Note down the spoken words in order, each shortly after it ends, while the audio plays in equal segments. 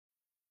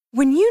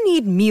When you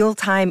need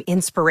mealtime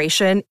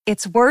inspiration,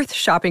 it's worth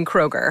shopping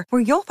Kroger,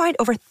 where you'll find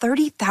over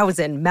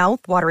 30,000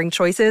 mouth-watering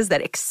choices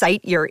that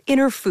excite your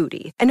inner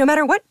foodie. And no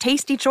matter what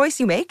tasty choice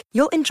you make,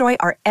 you'll enjoy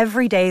our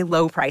everyday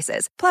low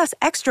prices, plus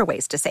extra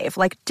ways to save,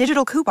 like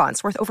digital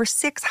coupons worth over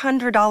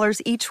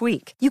 $600 each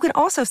week. You can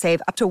also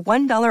save up to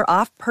 $1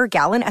 off per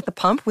gallon at the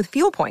pump with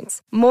fuel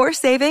points. More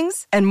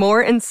savings and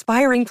more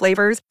inspiring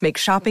flavors make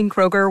shopping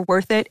Kroger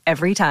worth it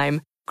every time.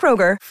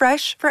 Kroger,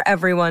 fresh for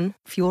everyone.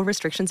 Fuel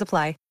restrictions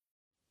apply.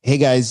 Hey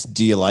guys,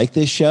 do you like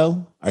this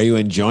show? Are you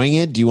enjoying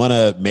it? Do you want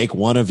to make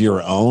one of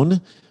your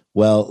own?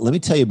 Well, let me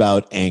tell you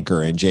about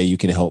Anchor, and Jay, you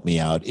can help me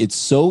out. It's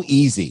so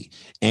easy.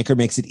 Anchor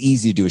makes it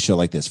easy to do a show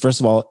like this. First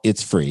of all,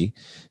 it's free.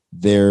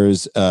 There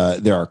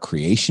are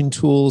creation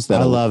tools that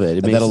I love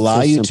it. That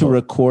allow you to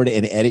record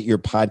and edit your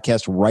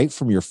podcast right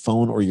from your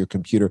phone or your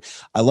computer.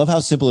 I love how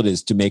simple it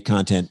is to make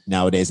content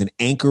nowadays, and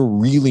Anchor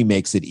really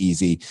makes it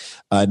easy.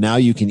 Now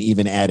you can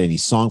even add any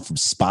song from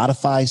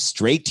Spotify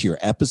straight to your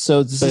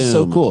episodes. This is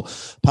so cool.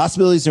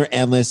 Possibilities are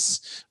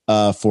endless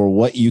for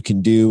what you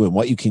can do and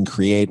what you can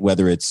create,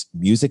 whether it's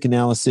music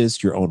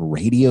analysis, your own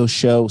radio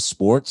show,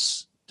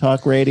 sports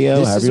talk radio.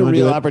 This is a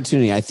real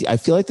opportunity. I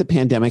feel like the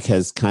pandemic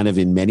has kind of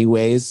in many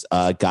ways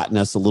gotten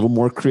us a little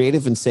more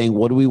creative in saying,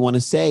 what do we want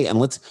to say? And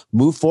let's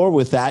move forward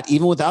with that,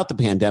 even without the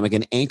pandemic.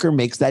 And Anchor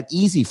makes that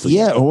easy for you.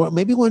 Yeah, or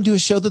maybe you want to do a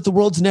show that the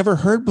world's never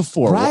heard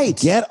before. Right.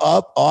 Well, get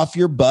up off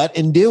your butt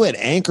and do it.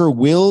 Anchor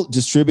will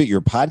distribute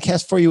your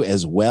podcast for you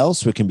as well,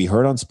 so it can be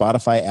heard on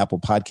Spotify, Apple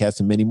Podcasts,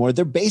 and many more.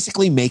 They're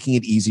basically making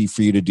it easy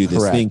for you to do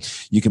this thing.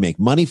 You can make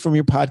money from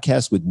your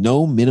podcast with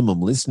no minimum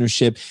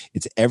listenership.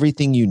 It's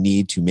everything you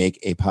need to make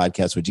a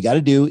podcast. What you got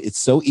to do, it's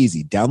so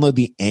easy. Download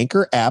the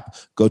Anchor app,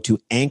 go to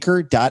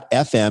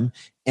anchor.fm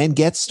and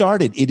get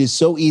started. It is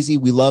so easy.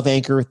 We love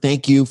Anchor.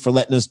 Thank you for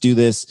letting us do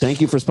this. Thank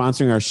you for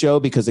sponsoring our show,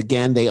 because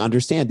again, they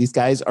understand these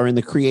guys are in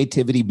the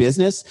creativity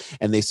business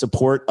and they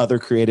support other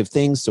creative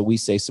things. So we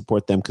say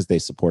support them because they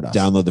support us.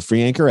 Download the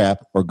free Anchor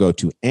app or go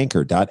to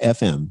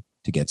anchor.fm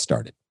to get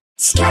started.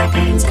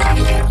 Scarpins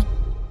Avenue.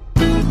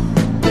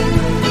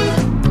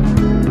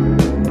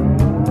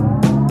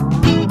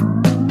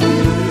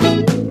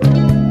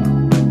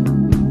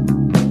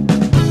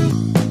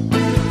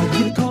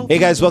 Hey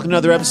guys, welcome to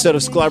another episode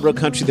of Scarborough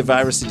Country, the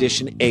Virus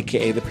Edition,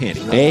 a.k.a. the Panty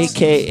Roast.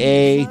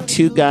 A.k.a.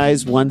 two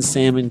guys, one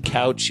salmon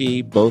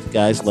couchy. Both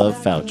guys love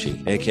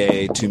Fauci.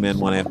 A.k.a. two men,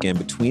 one Afghan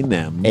between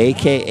them.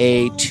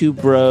 A.k.a. two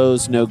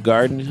bros, no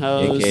garden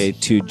hose. A.k.a.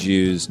 two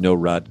Jews, no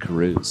Rod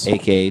Carews.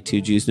 A.k.a.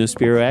 two Jews, no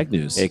Spiro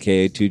Agnews.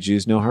 A.k.a. two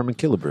Jews, no Harmon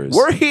Killebrews.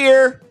 We're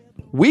here.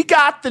 We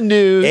got the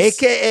news.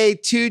 A.k.a.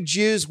 two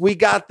Jews, we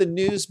got the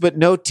news, but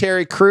no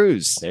Terry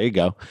Crews. There you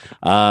go.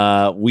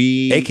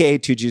 A.k.a.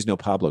 two Jews, no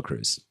Pablo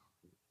Cruz.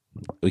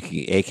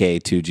 A.k.a.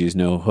 two Jews,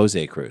 no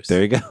Jose Cruz.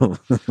 There you go.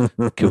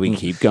 Can we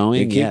keep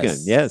going? Keep going.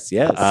 Yes,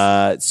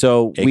 yes.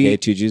 So A.k.a.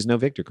 two Jews, no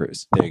Victor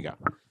Cruz. There you go.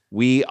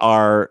 We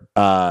are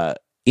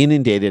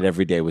inundated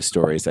every day with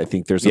stories. I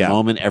think there's a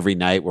moment every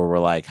night where we're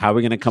like, how are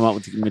we going to come up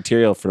with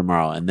material for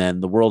tomorrow? And then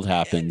the world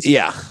happens.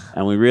 Yeah.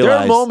 And we realize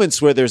there are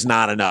moments where there's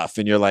not enough.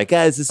 And you're like,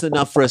 is this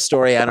enough for a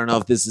story? I don't know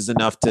if this is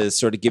enough to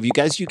sort of give you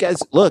guys. You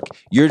guys, look,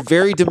 you're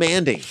very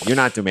demanding. You're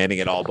not demanding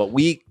at all. But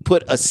we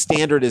put a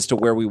standard as to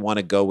where we want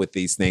to go with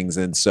these things.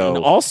 And so.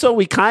 And also,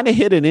 we kind of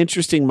hit an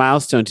interesting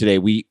milestone today.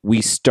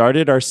 We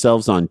started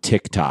ourselves on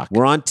TikTok.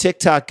 We're on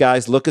TikTok,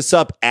 guys. Look us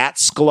up at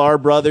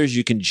Sklar Brothers.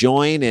 You can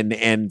join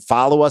and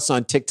follow us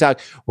on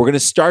TikTok. We're going to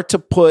start to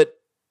put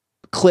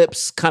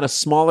clips, kind of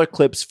smaller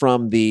clips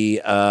from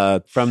the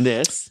from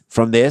this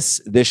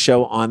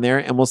show on there,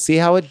 and we'll see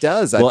how it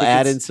does. We'll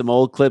add in some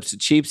old clips of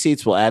Cheap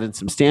Seats. We'll add in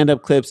some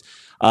stand-up clips.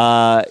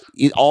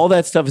 All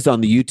that stuff is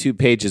on the YouTube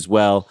page as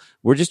well.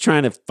 We're just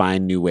trying to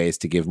find new ways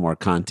to give more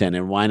content,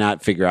 and why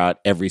not figure out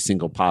every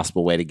single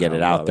possible way to get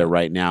it out there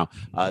right now.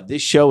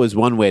 This show is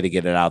one way to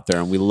get it out there,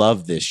 and we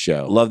love this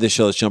show. Love this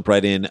show. Let's jump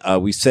right in.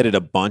 We said it a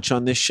bunch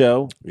on this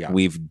show. Yeah.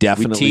 We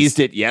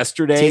teased it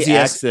yesterday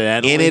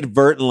accidentally.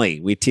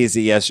 Inadvertently. We teased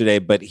it yesterday,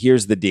 but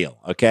here's the deal,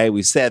 okay?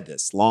 We said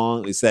this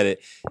long. We said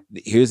it.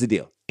 Here's the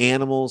deal.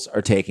 Animals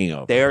are taking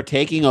over. They are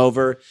taking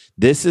over.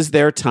 This is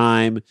their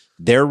time.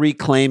 They're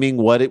reclaiming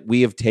what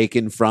we have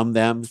taken from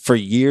them. For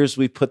years,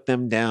 we put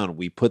them down.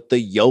 We put the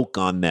yoke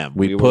on them.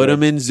 We put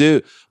them in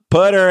zoo.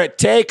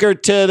 Take her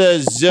to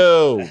the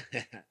zoo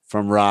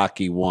from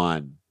Rocky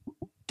 1.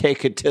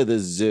 Take her to the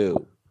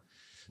zoo.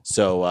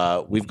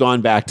 So we've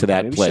gone back to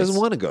that Maybe place. She doesn't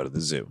want to go to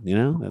the zoo. You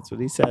know, that's what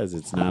he says.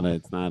 It's not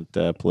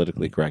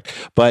politically correct.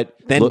 But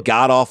then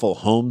god awful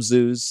home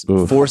zoos,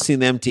 forcing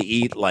them to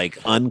eat like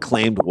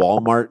unclaimed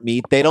Walmart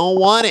meat. They don't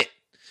want it.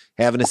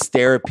 Having to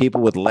stare at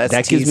people with less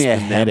that teeth gives me a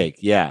headache.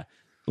 Yeah,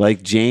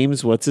 like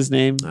James, what's his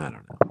name? I don't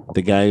know.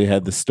 The guy who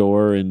had the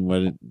store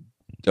and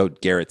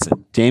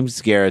Garrettson. James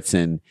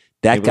Garrettson.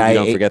 That guy.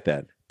 Don't forget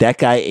that. That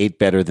guy ate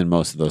better than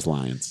most of those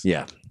lions.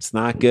 Yeah, it's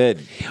not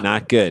good.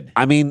 Not good.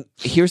 I mean,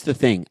 here's the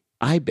thing.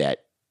 I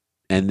bet,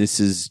 and this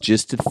is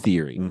just a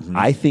theory,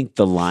 I think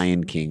the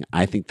Lion King,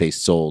 I think they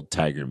sold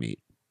tiger meat.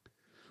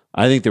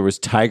 I think there was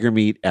tiger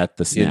meat at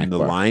the snack bar.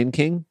 The Lion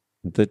King?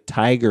 The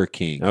Tiger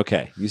King.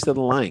 Okay, you said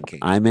the Lion King.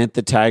 I meant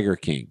the Tiger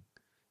King.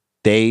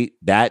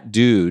 That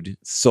dude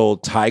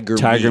sold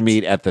tiger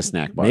meat at the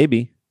snack bar.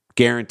 Maybe.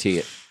 Guarantee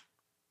it.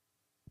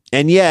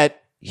 And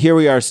yet, here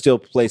we are still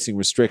placing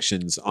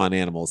restrictions on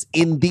animals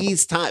in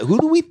these times. Who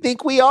do we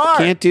think we are?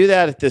 Can't do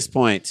that at this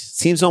point.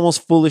 Seems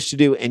almost foolish to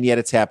do, and yet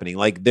it's happening.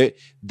 Like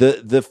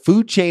the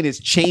food chain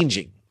is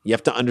changing. You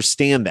have to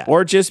understand that.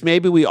 Or just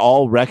maybe we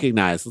all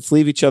recognize, let's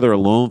leave each other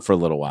alone for a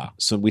little while.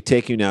 So we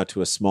take you now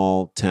to a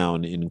small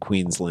town in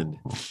Queensland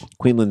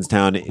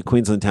town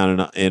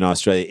in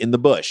Australia, in the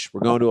bush.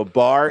 We're going to a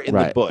bar in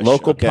the bush.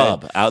 Local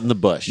pub out in the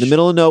bush. In the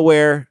middle of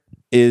nowhere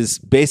is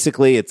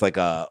basically, it's like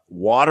a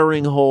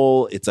watering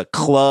hole. It's a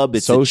club.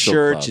 It's Social a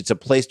church. club. It's a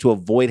place to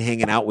avoid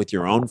hanging out with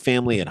your own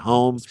family at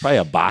home. It's probably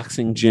a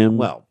boxing gym.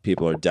 Well,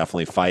 people are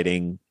definitely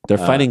fighting. They're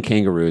fighting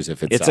kangaroos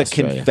if it's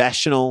Australia. A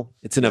confessional.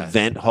 It's an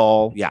event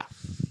hall. Yeah.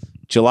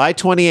 July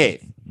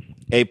 28th,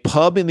 a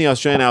pub in the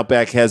Australian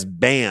outback has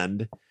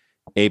banned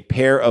a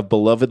pair of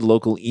beloved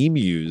local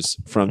emus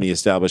from the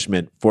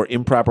establishment for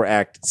improper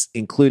acts,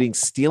 including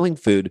stealing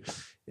food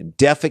and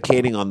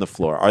defecating on the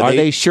floor. Are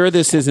they sure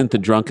this isn't the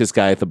drunkest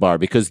guy at the bar?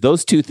 Because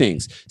those two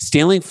things,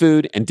 stealing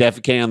food and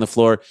defecating on the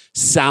floor,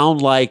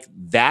 sound like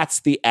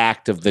that's the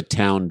act of the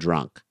town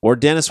drunk. Or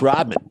Dennis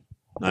Rodman.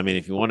 I mean,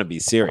 if you want to be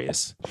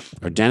serious.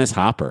 Or Dennis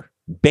Hopper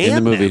ban in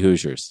the movie them.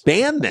 Hoosiers.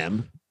 Ban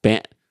them?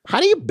 How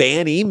do you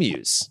ban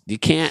emus? You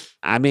can't.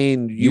 I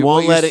mean, you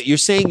won't let it. You're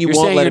saying you're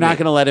not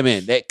going to let him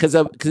in because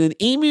an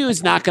emu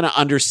is not going to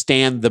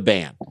understand the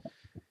ban.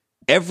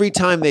 Every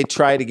time they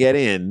try to get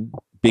in,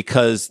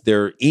 because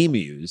they're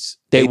emus,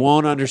 they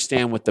won't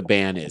understand what the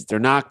ban is. They're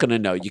not going to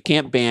know. You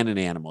can't ban an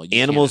animal.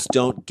 Animals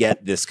don't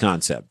get this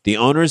concept. The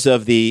owners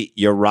of the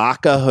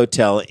Yarraka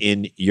Hotel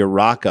in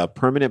Yarraka,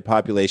 permanent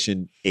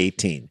population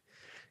 18.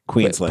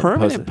 Queensland.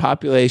 Permanent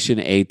population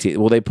 18.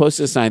 Well, they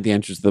posted a sign at the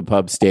entrance of the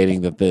pub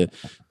stating that the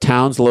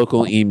town's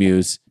local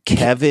emus,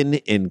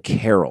 Kevin and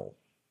Carol.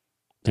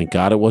 Thank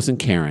God it wasn't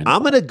Karen.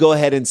 I'm going to go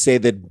ahead and say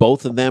that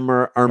both of them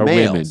are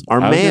males. I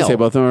was gonna say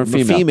both of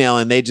them are female.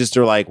 And they just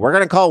are like, we're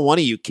going to call one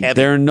of you Kevin.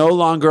 They're no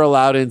longer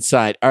allowed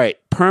inside. All right.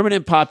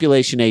 Permanent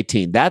population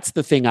 18. That's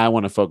the thing I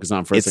want to focus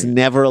on for a second. It's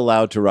never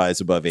allowed to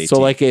rise above 18. So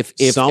like if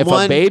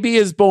a baby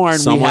is born,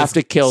 we have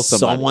to kill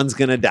somebody. Someone's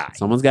going to die.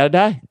 Someone's got to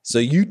die. So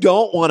you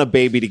don't want a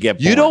baby to get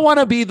born. You don't want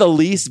to be the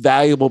least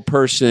valuable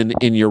person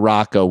in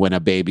Yarraka when a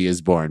baby is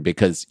born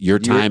because your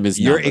time is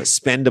numbered. You're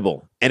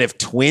expendable. And if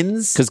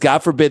twins... Because God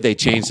forbid they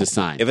change the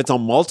sign. If it's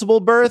on multiple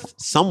birth,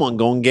 someone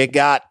going to get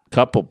got.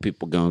 Couple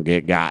people going to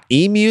get got.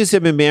 Emus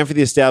have been banned for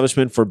the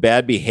establishment for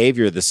bad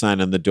behavior, the sign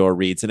on the door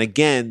reads. And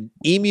again,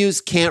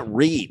 emus can't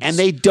read. And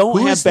they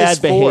don't have bad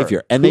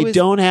behavior. And they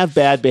don't have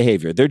bad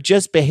behavior. They're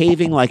just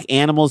behaving like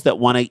animals that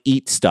want to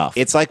eat stuff.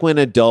 It's like when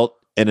an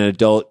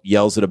adult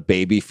yells at a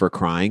baby for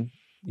crying.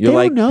 You're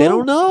they like, they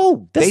don't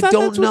know. They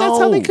don't know. That's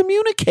how they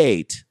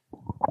communicate.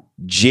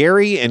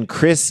 Jerry and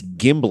Chris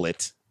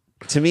Gimlet.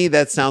 To me,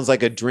 that sounds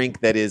like a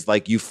drink that is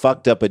like you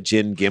fucked up a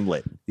gin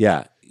gimlet.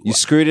 Yeah. You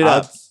screwed it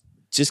up.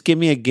 Just give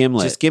me a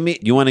gimlet. Just give me.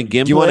 You want a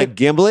gimlet? Do you want a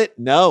gimlet?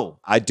 No,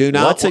 I do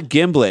not. What's a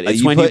gimlet?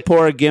 It's when you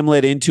pour a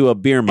gimlet into a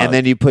beer mug. And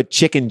then you put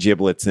chicken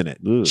giblets in it.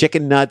 Ooh.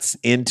 Chicken nuts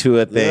into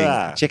a thing.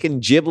 Yeah. Chicken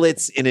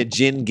giblets in a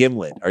gin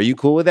gimlet. Are you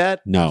cool with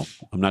that? No,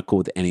 I'm not cool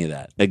with any of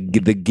that. The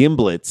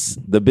gimblets,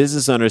 the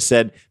business owner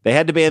said they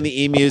had to ban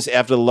the emus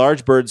after the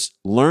large birds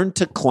learned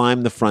to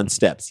climb the front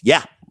steps.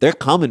 Yeah. They're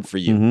coming for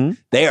you. Mm-hmm.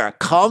 They are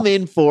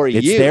coming for you.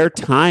 It's their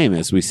time,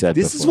 as we said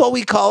This before. is what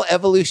we call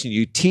evolution.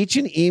 You teach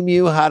an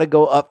emu how to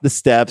go up the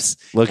steps,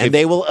 and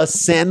they will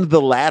ascend the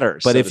ladder.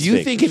 But if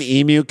you think an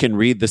emu can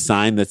read the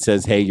sign that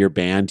says, hey, you're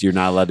banned, you're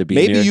not allowed to be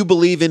maybe near. you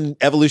believe in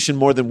evolution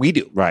more than we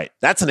do. Right.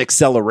 That's an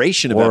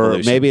acceleration of or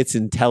evolution. maybe it's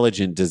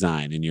intelligent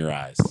design in your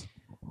eyes.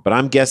 But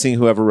I'm guessing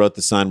whoever wrote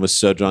the sign was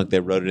so drunk they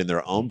wrote it in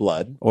their own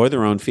blood. Or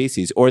their own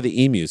feces, or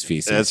the emu's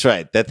feces. That's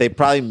right. That they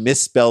probably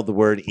misspelled the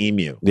word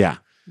emu. Yeah.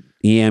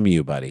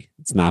 EMU, buddy.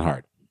 It's not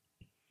hard.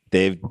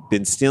 They've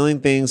been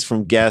stealing things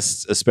from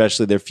guests,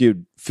 especially their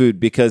food,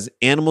 because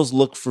animals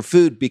look for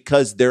food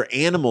because they're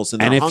animals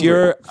and they're hungry.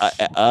 You're,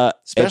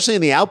 especially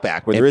in the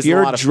outback where there isn't a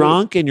lot of food. If you're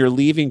drunk and you're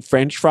leaving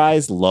French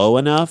fries low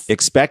enough,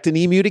 expect an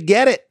emu to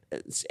get it.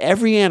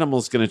 Every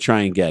animal's going to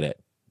try and get it.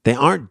 They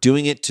aren't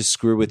doing it to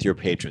screw with your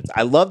patrons.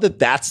 I love that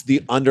that's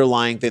the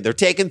underlying thing. They're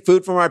taking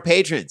food from our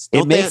patrons.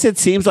 It makes it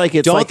seem like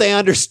it's Don't they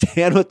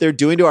understand what they're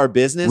doing to our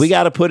business? We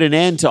got to put an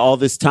end to all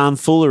this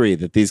tomfoolery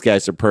that these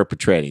guys are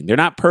perpetrating. They're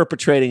not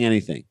perpetrating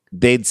anything.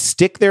 They'd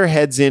stick their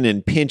heads in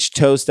and pinch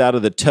toast out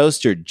of the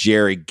toaster,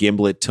 Jerry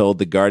Gimblett told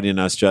The Guardian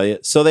in Australia.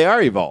 So they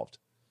are evolved.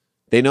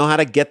 They know how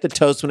to get the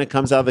toast when it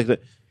comes out of the...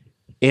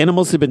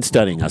 Animals have been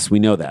studying us. We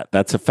know that.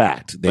 That's a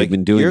fact. They've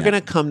been doing You're that.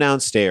 going to come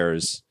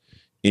downstairs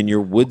in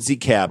your woodsy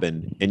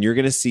cabin, and you're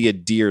going to see a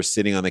deer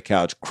sitting on the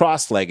couch,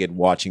 cross-legged,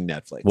 watching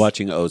Netflix.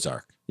 Watching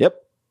Ozark. Yep.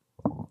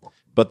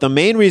 But the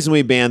main reason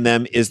we ban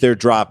them is their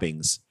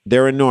droppings.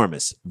 They're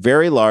enormous,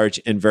 very large,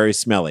 and very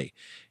smelly.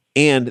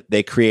 And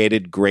they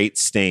created great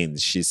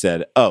stains, she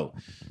said. Oh,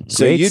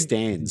 so Great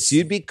stains. So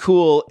you'd be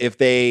cool if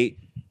they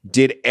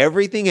did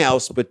everything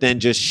else, but then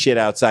just shit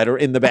outside or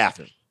in the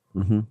bathroom.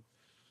 Mm-hmm.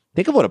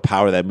 Think of what a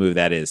power that move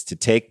that is to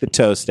take the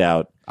toast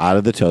out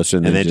of the toaster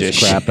and then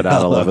just crap it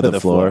out all over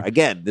the floor.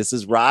 Again, this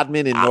is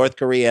Rodman in North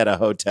Korea at a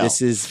hotel. This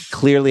has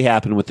clearly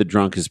happened with the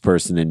drunkest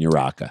person in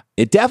Uraka.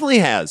 It definitely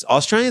has.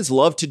 Australians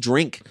love to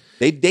drink.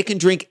 They can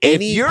drink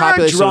any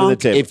population on the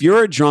table. If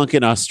you're a drunk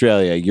in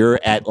Australia, you're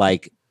at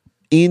like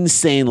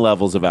insane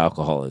levels of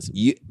alcoholism.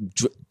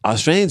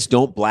 Australians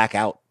don't black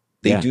out.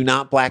 They do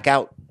not black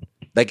out.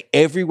 Like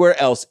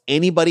everywhere else,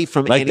 anybody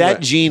from like anywhere.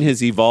 That gene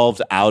has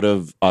evolved out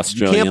of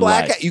Australian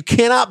life. You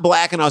cannot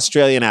black an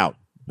Australian out.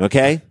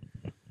 Okay?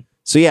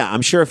 So yeah,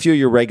 I'm sure a few of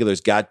your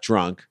regulars got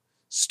drunk,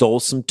 stole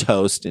some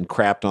toast, and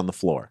crapped on the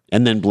floor.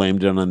 And then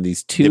blamed it on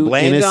these two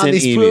innocent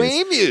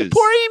emus.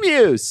 Poor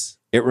emus.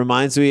 It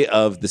reminds me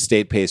of the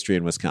state pastry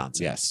in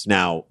Wisconsin. Yes.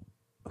 Now,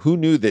 who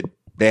knew that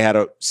they had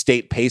a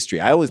state pastry?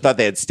 I always thought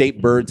they had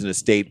state birds and a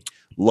state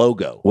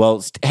logo.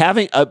 Well,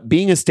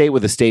 being a state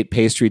with a state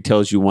pastry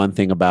tells you one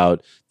thing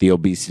about the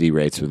obesity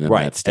rates within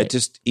that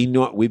state.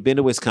 We've been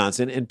to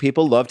Wisconsin and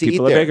people love to eat there.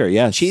 People are bigger,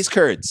 yes. Cheese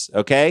curds,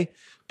 okay?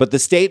 But the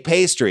state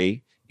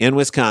pastry in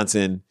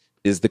Wisconsin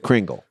is the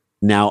Kringle.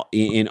 Now,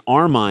 in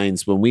our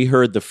minds, when we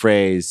heard the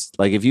phrase,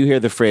 like if you hear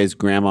the phrase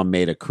 "Grandma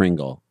made a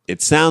Kringle,"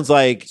 it sounds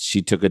like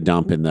she took a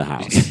dump in the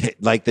house,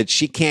 like that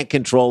she can't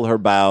control her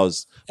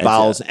bowels,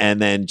 and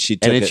then she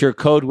took. And it's your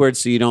code word,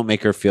 so you don't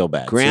make her feel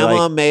bad.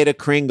 Grandma made a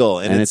Kringle,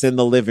 and it's in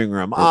the living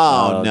room.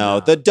 Oh no,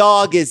 the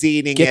dog is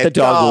eating it. Get the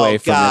dog away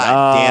from it!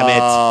 Damn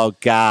it! Oh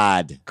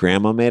God!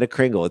 Grandma made a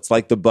Kringle. It's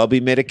like the Bubby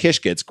made a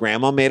Kishka. It's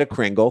Grandma made a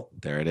Kringle.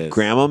 There it is.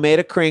 Grandma made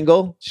a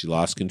Kringle. She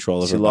lost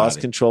control of her. She lost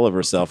control of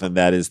herself, and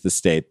that is the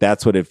state.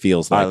 That's what it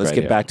feels like. All right, let's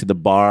get back to the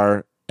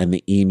bar and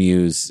the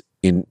emus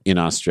in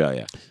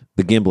Australia.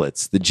 The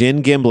Gimblets. The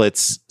Gin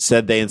Gimblets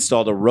said they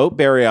installed a rope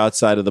barrier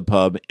outside of the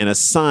pub and a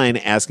sign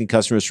asking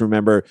customers to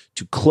remember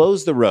to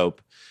close the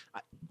rope.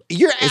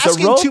 You're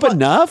asking rope too much.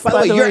 enough? By the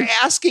way, you're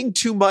asking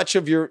too much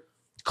of your.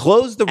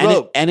 Close the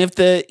rope. And if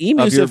the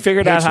emus have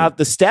figured out how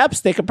the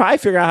steps, they could probably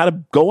figure out how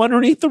to go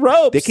underneath the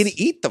ropes. They can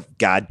eat the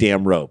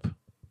goddamn rope.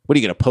 What are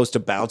you going to post a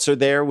bouncer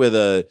there with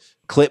a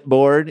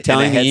clipboard?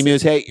 Telling the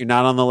emus, hey, you're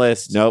not on the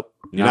list. Nope.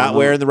 You're not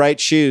wearing the right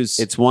shoes.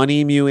 It's one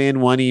emu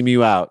in, one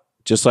emu out.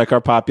 Just like our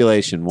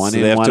population, one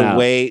in, one out. They have to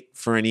wait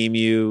for an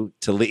emu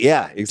to leave.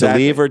 Yeah,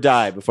 exactly. To leave or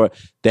die before.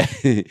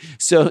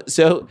 So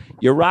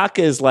Uraka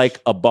is like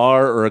a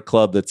bar or a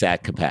club that's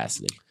at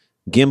capacity.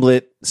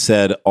 Gimblet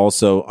said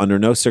also, under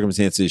no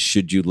circumstances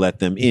should you let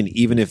them in,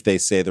 even if they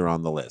say they're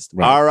on the list.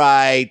 Right. All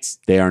right.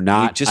 They are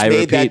not. You just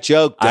made that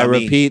joke, dummy.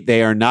 I repeat,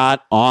 they are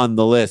not on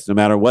the list, no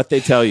matter what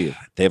they tell you.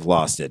 They've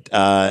lost it.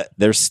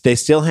 They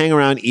still hang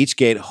around each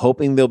gate,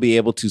 hoping they'll be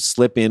able to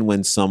slip in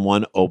when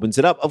someone opens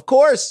it up. Of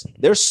course,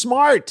 they're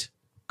smart.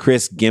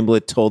 Chris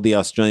Gimblet told the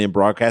Australian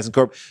Broadcasting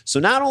Corp. So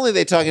not only are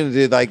they talking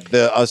to like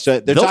the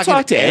Australian, they'll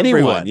talk to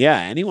anyone. Yeah,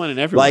 anyone and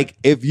everyone. Like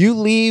if you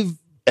leave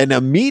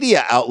a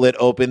media outlet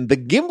open, the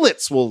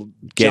Gimblets will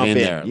get in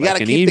there. You got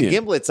to keep the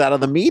Gimblets out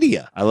of the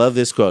media. I love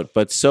this quote.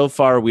 But so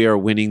far, we are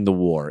winning the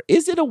war.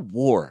 Is it a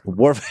war?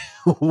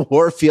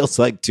 War feels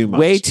like too much.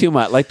 Way too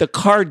much. Like the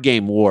card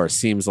game war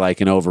seems like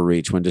an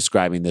overreach when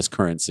describing this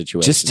current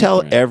situation. Just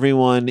tell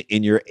everyone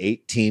in your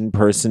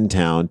 18-person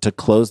town to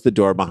close the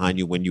door behind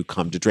you when you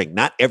come to drink.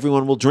 Not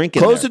everyone will drink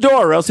in Close the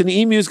door, or else an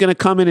emu is going to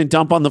come in and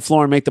dump on the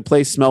floor and make the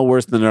place smell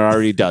worse than it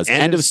already does.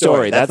 End of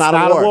story. That's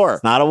not a war.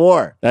 It's not a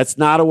war. That's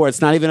not a war. It's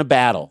not even a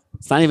battle.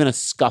 It's not even a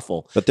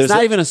scuffle. But it's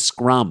not even a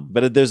scrum.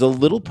 But there's a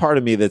little part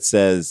of me that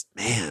says,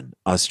 man,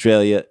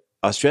 Australia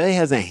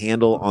has a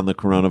handle on the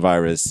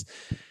coronavirus.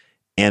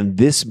 And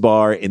this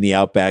bar in the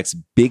Outback's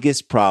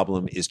biggest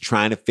problem is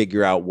trying to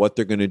figure out what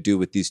they're going to do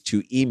with these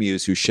two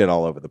emus who shit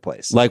all over the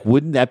place. Like,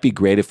 wouldn't that be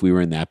great if we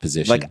were in that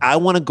position? Like, I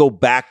want to go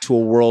back to a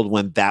world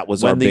when that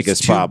was our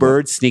biggest problem. Two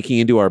birds sneaking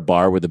into our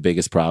bar were the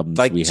biggest problems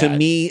we had. To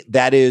me,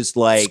 that is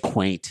like it's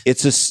quaint.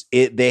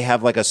 They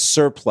have like a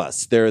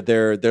surplus. They're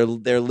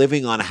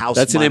living on house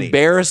money. That's an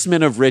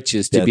embarrassment of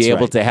riches to be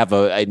able to have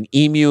an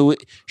emu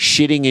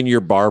shitting in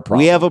your bar problem.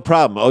 We have a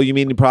problem. Oh, you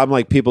mean the problem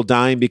like people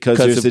dying because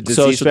there's a disease?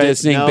 Social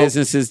distancing,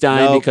 businesses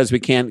dying because we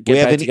can't get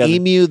back together. We have an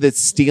emu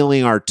that's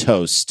stealing our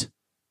toast.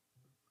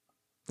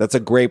 That's a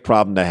great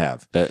problem to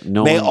have.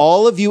 May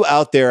all of you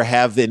out there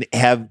have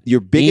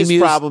your biggest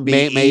problem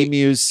being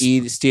emus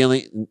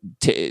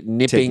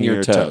nipping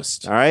your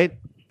toast. All right?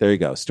 There you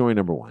go. Story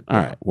number one. All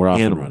right. We're off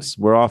and running.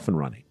 We're off and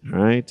running.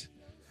 All right?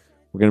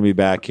 We're going to be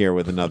back here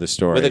with another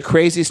story. With a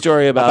crazy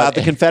story about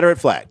the Confederate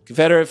flag.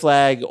 Confederate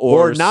flag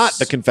or not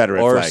the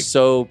Confederate flag. Or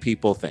so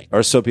people think.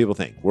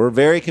 We're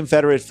very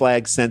Confederate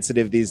flag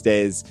sensitive these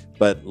days,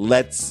 but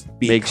let's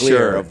be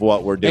clear of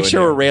what we're doing. Make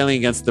sure we're railing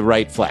against the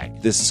right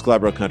flag. This is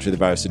Scarborough Country, the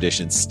Virus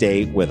Edition.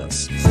 Stay with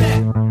us.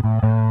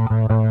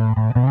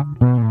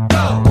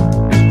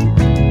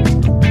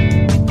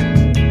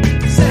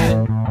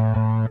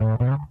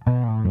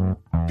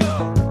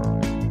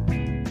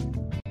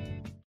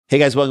 Hey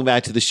guys, welcome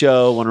back to the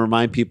show. I want to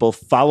remind people,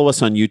 follow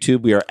us on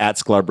YouTube. We are at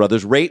Sklar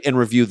Brothers. Rate and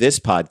review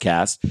this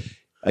podcast.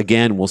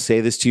 Again, we'll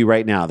say this to you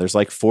right now. There's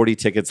like 40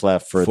 tickets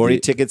left for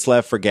tickets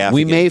left for Gaffigan.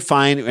 We may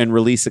find and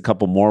release a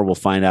couple more. We'll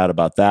find out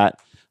about that.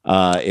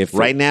 If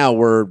right now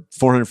we're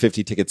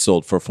 450 tickets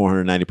sold for a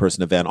 490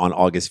 person event on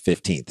August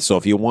 15th. So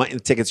if you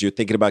want tickets, you're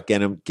thinking about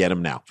getting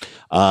them now.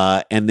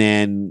 And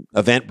then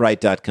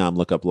Eventbrite.com,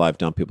 look up Live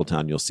Dumb People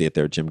Town. You'll see it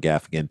there. Jim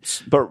Gaffigan.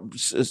 But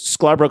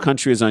Scarborough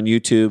Country is on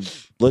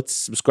YouTube. Let's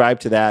subscribe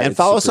to that. And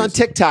follow us on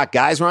TikTok,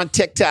 guys. We're on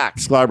TikTok.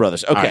 Sklar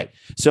Brothers. Okay. Right.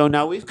 So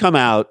now we've come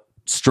out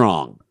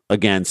strong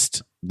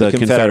against the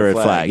Confederate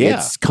flag. Yeah,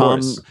 it's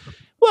come...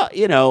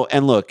 Well,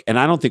 and look, and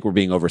I don't think we're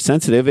being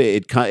oversensitive.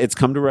 It's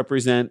come to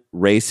represent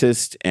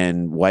racist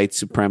and white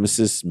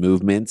supremacist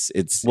movements.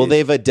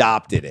 They've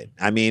adopted it.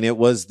 I mean, it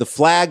was the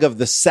flag of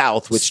the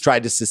South, which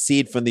tried to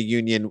secede from the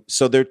Union.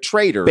 So they're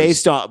traitors.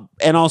 Based on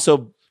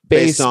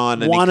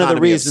one of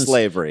the reasons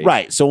slavery.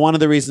 Right. So one of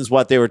the reasons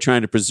what they were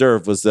trying to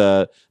preserve was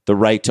the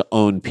right to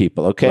own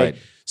people. Okay. Right.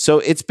 So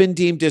it's been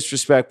deemed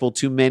disrespectful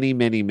to many,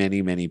 many,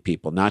 many, many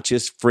people, not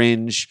just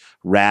fringe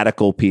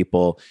radical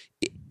people.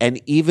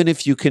 And even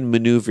if you can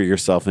maneuver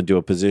yourself into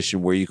a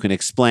position where you can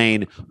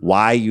explain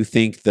why you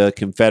think the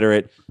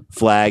Confederate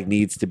flag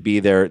needs to be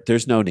there,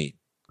 there's no need.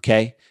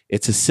 Okay?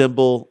 It's a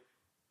symbol.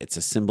 It's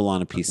a symbol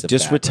on a piece of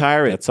just fabric.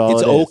 Retire it. That's all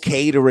it's it is.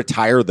 okay to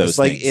retire those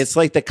things. It's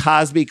like the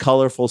Cosby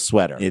colorful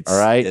sweater. All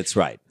right? That's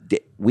right.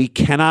 We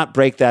cannot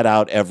break that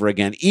out ever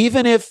again.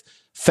 Even if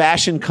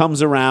fashion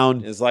comes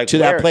around to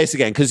that place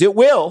again, because it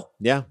will.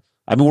 Yeah.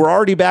 I mean, we're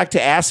already back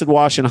to acid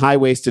wash and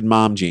high-waisted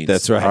mom jeans.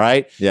 That's right. All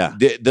right? Yeah.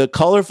 The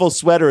colorful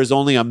sweater is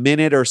only a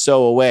minute or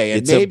so away.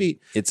 And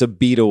it's a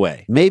beat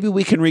away. Maybe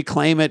we can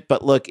reclaim it,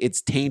 but look,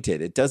 it's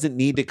tainted. It doesn't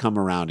need to come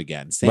around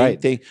again. Same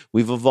thing.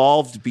 We've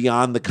evolved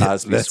beyond the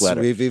Cosby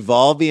sweater. We've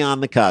evolved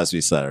beyond the Cosby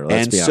sweater.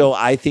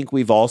 I think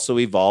we've also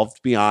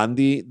evolved beyond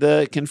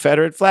the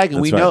Confederate flag.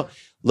 And we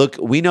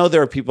know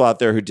there are people out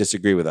there who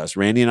disagree with us.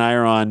 Randy and I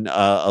are on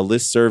a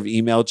listserv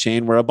email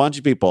chain where a bunch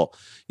of people,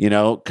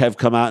 have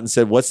come out and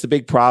said, what's the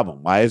big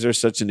problem? Why is there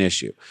such an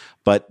issue?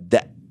 But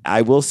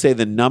I will say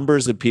the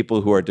numbers of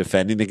people who are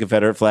defending the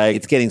Confederate flag,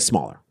 it's getting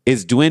smaller.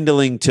 Is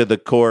dwindling to the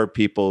core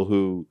people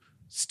who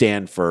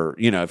stand for,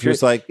 if you're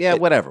just like,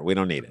 whatever, we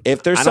don't need it.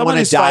 If there's someone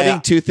who's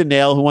fighting tooth and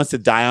nail who wants to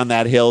die on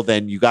that hill,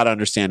 then you got to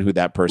understand who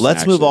that person is.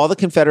 Let's move all the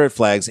Confederate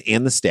flags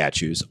and the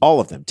statues, all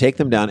of them, take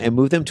them down and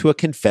move them to a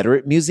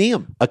Confederate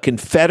museum. A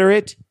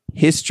Confederate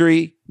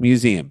history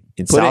museum.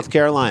 In South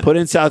Carolina. Put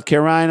in South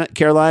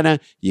Carolina.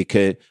 You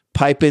could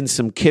pipe in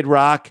some Kid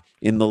Rock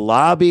in the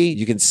lobby.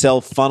 You can sell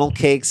funnel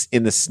cakes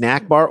in the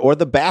snack bar or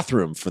the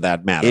bathroom for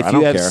that matter. If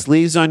you have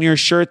sleeves on your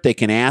shirt, they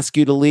can ask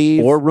you to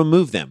leave. Or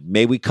remove them.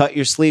 May we cut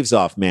your sleeves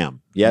off,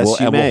 ma'am?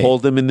 Yes, you may. We'll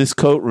hold them in this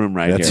coat room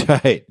here. That's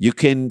right. You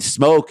can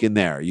smoke in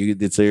there.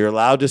 You're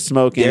allowed to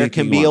smoke. There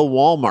can be a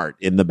Walmart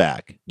in the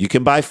back. You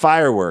can buy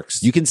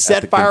fireworks. You can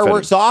set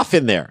fireworks off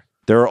in there.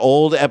 There are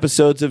old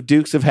episodes of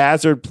Dukes of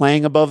Hazzard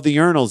playing above the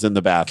urinals in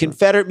the bathroom.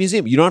 Confederate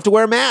Museum. You don't have to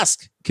wear a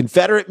mask.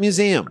 Confederate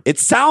Museum. It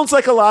sounds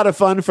like a lot of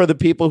fun for the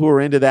people who are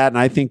into that, and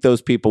I think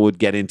those people would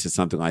get into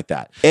something like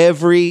that.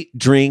 Every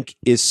drink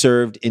is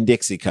served in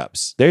Dixie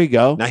cups. There you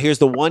go. Now, here's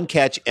the one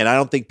catch, and I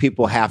don't think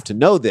people have to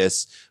know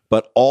this,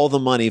 but all the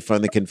money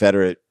from the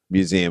Confederate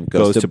Museum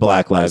goes to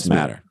Black Lives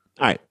Matter.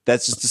 All right.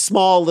 That's just a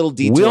small little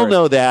detail. We'll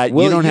know that.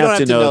 You don't have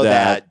to know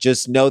that.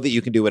 Just know that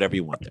you can do whatever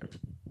you want there.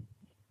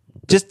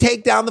 Just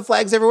take down the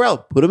flags everywhere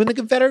else. Put them in the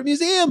Confederate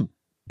Museum.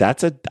 I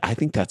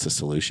think that's a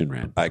solution,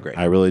 Rand. I agree.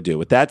 I really do.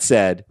 With that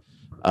said,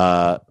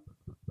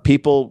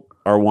 people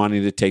are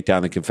wanting to take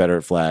down the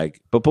Confederate flag.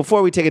 But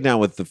before we take it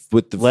down with the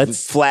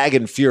flag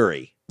and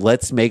fury,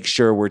 let's make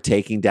sure we're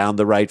taking down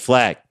the right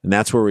flag. And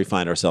that's where we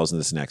find ourselves in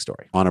this next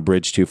story. On a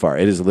bridge too far.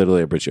 It is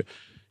literally a bridge too far.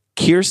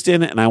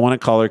 Kirsten, and I want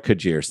to call her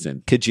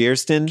Kjersten.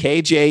 Kjersten?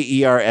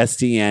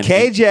 Kjerstn.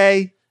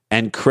 KJ.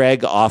 And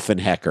Craig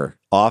Offenhecker.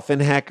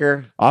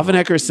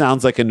 Offenhecker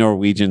sounds like a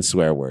Norwegian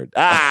swear word.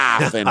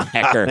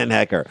 Offenhecker.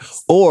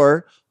 Offenhecker.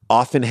 Or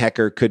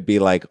Offenhecker could be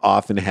like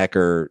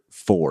Offenhecker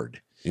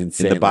Ford. In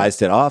the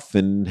Bystad,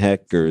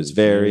 Offenhecker's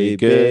very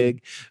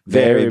big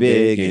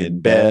in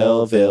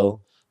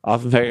Belleville.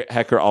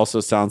 Offenhecker also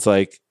sounds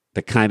like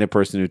the kind of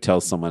person who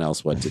tells someone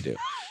else what to do.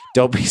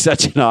 Don't be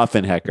such an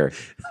Offenhecker.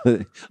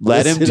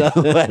 Let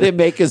him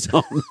make his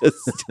own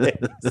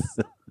mistakes.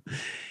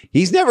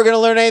 He's never going to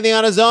learn anything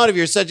on his own if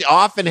you're such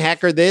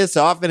Offenhecker this,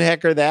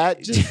 Offenhecker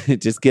that.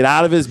 Just get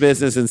out of his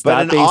business and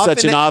stop being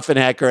such an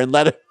Offenhecker and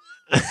let him.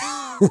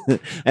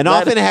 An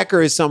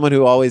Offenhecker is someone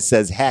who always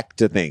says heck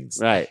to things.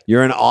 Right.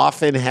 You're an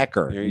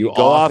Offenhecker. You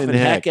go off and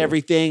heck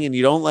everything and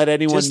you don't let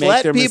anyone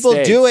make their mistakes. Just let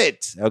people do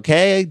it,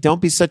 okay? Don't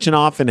be such an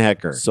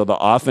Offenhecker. So the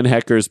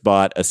Offenheckers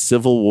bought a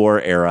Civil War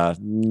era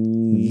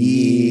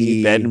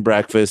bed and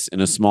breakfast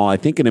in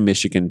a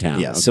Michigan town.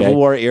 Yeah, okay? Civil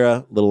War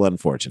era, little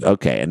unfortunate.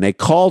 Okay, and they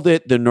called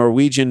it the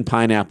Norwegian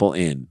Pineapple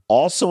Inn.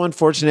 Also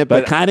unfortunate,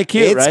 but kind of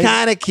cute, right? It's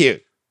kind of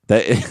cute.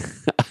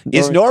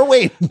 Is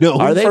Norway known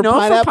Are they for known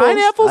pineapples? for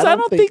pineapples? I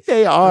don't think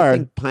they are. I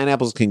think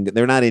pineapples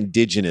they're not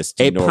indigenous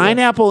to Norway. A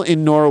pineapple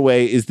in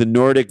Norway is the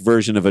Nordic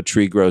version of a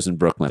tree grows in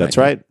Brooklyn. That's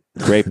right.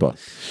 Great book.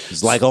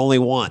 It's like only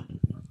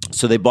one.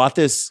 So they bought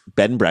this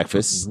bed and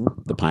breakfast,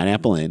 the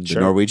Pineapple Inn, the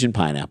Norwegian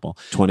Pineapple.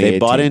 2018. They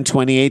bought it in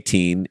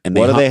 2018. And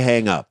What do they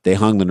hang up? They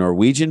hung the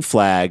Norwegian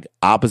flag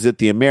opposite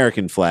the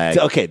American flag.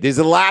 Okay, there's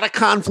a lot of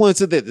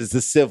confluence with it. There's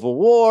the Civil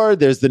War.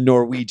 There's the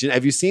Norwegian.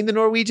 Have you seen the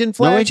Norwegian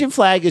flag? Norwegian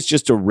flag is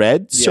just a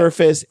red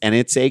surface, and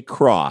it's a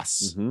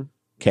cross.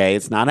 Okay,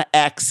 it's not an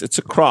X, it's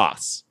a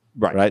cross.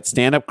 Right?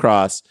 Stand-up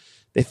cross.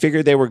 They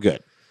figured they were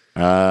good.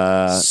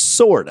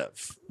 Sort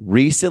of.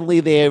 Recently,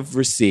 they have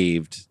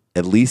received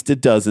at least a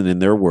dozen, in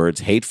their words,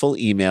 hateful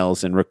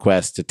emails and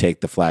requests to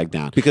take the flag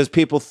down. Because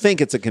people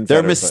think it's a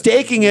Confederate They're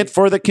mistaking it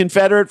for the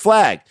Confederate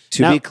flag.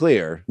 To Now, be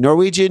clear.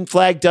 Norwegian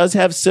flag does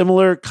have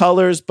similar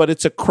colors, but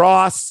it's a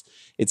cross.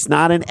 It's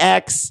not an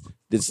X.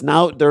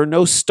 There are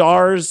no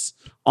stars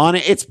on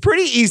it. It's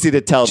pretty easy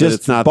to tell that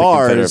it's not the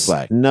Confederate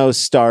flag. No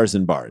stars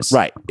and bars.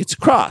 Right. It's a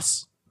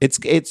cross. It's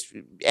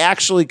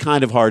actually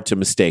kind of hard to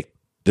mistake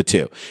the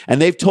two.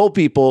 And they've told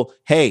people,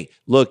 hey,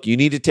 look, you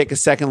need to take a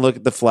second look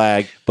at the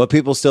flag. But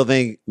people still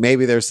think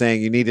maybe they're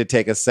saying you need to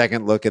take a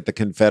second look at the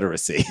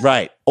Confederacy.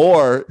 Right.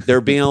 Or they're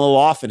being a little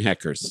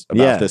Offenheckers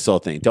about this whole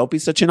thing. Don't be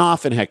such an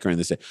Offenhecker in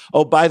this thing.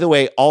 Oh, by the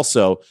way,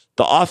 also,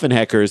 the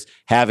Offenheckers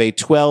have a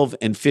 12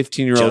 and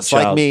 15-year-old Just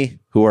child like me.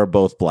 who are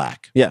both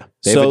black. Yeah.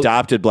 They've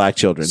adopted black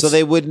children. So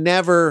they would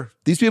never.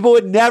 These people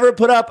would never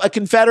put up a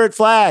Confederate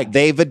flag.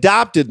 They've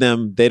adopted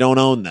them. They don't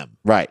own them.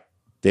 Right.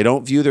 They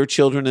don't view their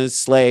children as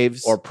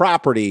slaves Or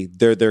property.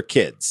 They're their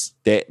kids.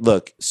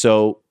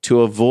 So to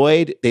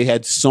avoid, they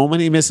had so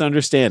many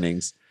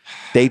misunderstandings.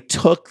 They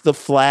took the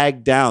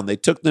flag down. They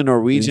took the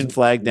Norwegian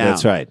flag down.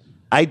 That's right.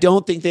 I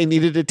don't think they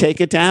needed to take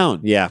it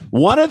down. Yeah.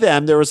 One of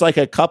them, there was like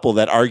a couple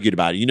that argued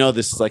about it. You know,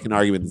 this is like an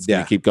argument that's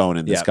going to keep going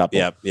in this couple.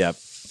 Yep.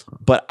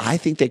 But I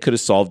think they could have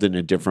solved it in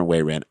a different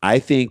way, Ren. I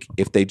think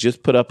if they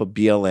just put up a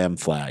BLM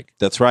flag.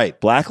 That's right.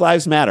 Black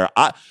Lives Matter.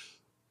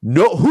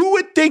 Who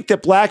would think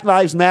that Black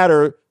Lives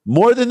Matter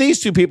more than these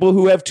two people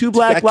who have two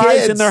black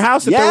lives kids. in their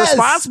house that they're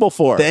responsible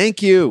for?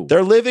 Thank you.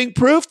 They're living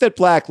proof that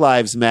Black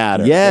Lives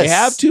matter. Yes. They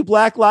have two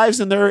black lives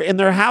in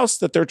their house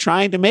that they're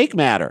trying to make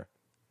matter.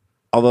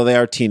 Although they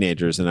are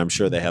teenagers, and I'm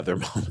sure they have their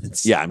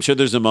moments. Yeah, I'm sure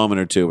there's a moment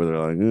or two where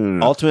they're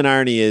like, Ultimate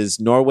irony is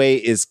Norway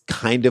is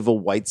kind of a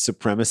white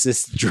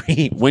supremacist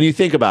dream. when you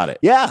think about it.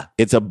 Yeah.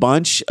 It's a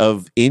bunch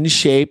of in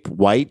shape,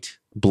 white,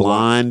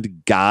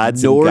 blonde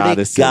gods Nordic and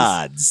goddesses.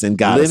 gods and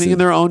goddesses. Living in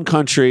their own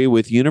country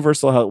with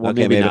universal health. Well,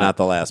 Okay, maybe not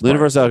the last part.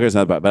 Universal health care is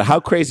not bad. But how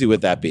crazy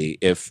would that be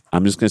if,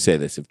 I'm just going to say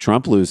this, if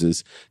Trump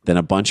loses, then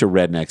a bunch of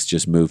rednecks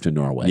just move to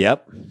Norway.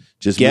 Yep.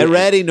 Just Get move-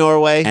 ready,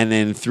 Norway. And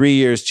then in 3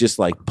 years, just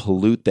like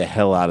pollute the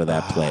hell out of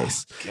that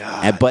place.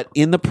 But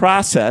in the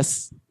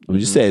process, let me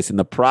just say this, in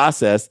the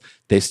process,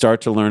 they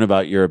start to learn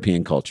about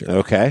European culture.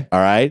 Okay. All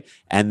right.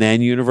 And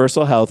then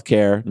universal health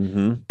care.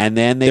 And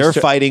then They're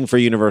fighting for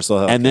universal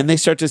health. and then they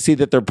start to see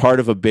that they're part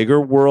of a bigger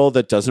world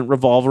that doesn't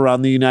revolve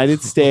around the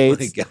United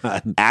States. Oh my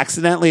God.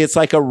 Accidentally, it's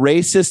like a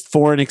racist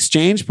foreign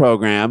exchange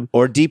program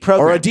Or deprogramming.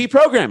 or a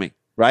deprogramming.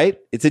 right?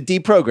 It's a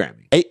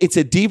deprogramming. It's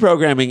a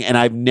deprogramming, and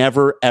I've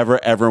never,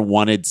 ever, ever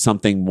wanted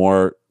something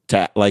more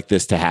like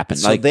this to happen.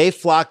 So they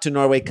flock to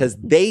Norway because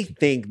they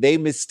think they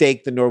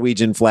mistake the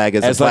Norwegian flag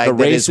as a flag like a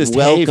that is racist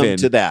welcome haven.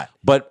 to that.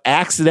 But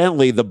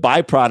accidentally, the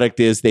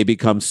byproduct is they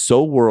become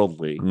so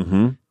worldly.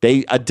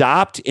 They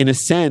adopt, in a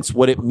sense,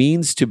 what it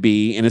means to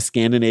be in a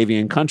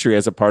Scandinavian country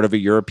as a part of a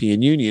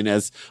European Union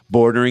as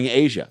bordering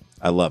Asia.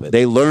 I love it.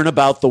 They learn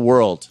about the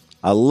world,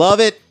 I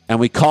love it. and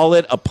we call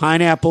it A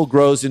Pineapple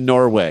Grows in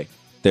Norway.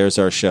 There's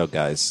our show,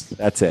 guys.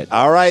 That's it.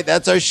 All right,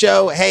 that's our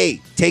show. Hey,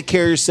 take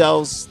care of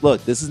yourselves.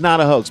 Look, this is not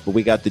a hoax, but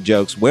we got the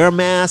jokes. Wear a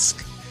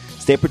mask.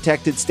 Stay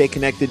protected. Stay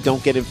connected.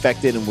 Don't get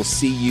infected. And we'll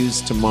see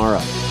yous tomorrow.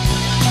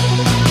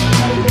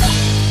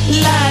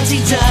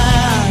 La-ti-da,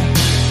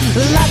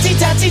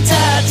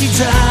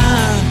 la-ti-da-ti-da-ti-da,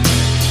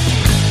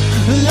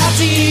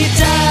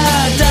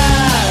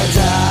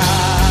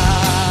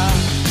 la-ti-da-da-da.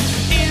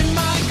 In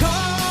my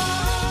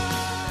car.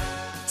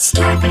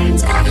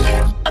 Scarpins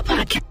Audio.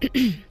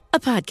 A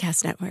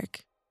podcast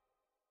network.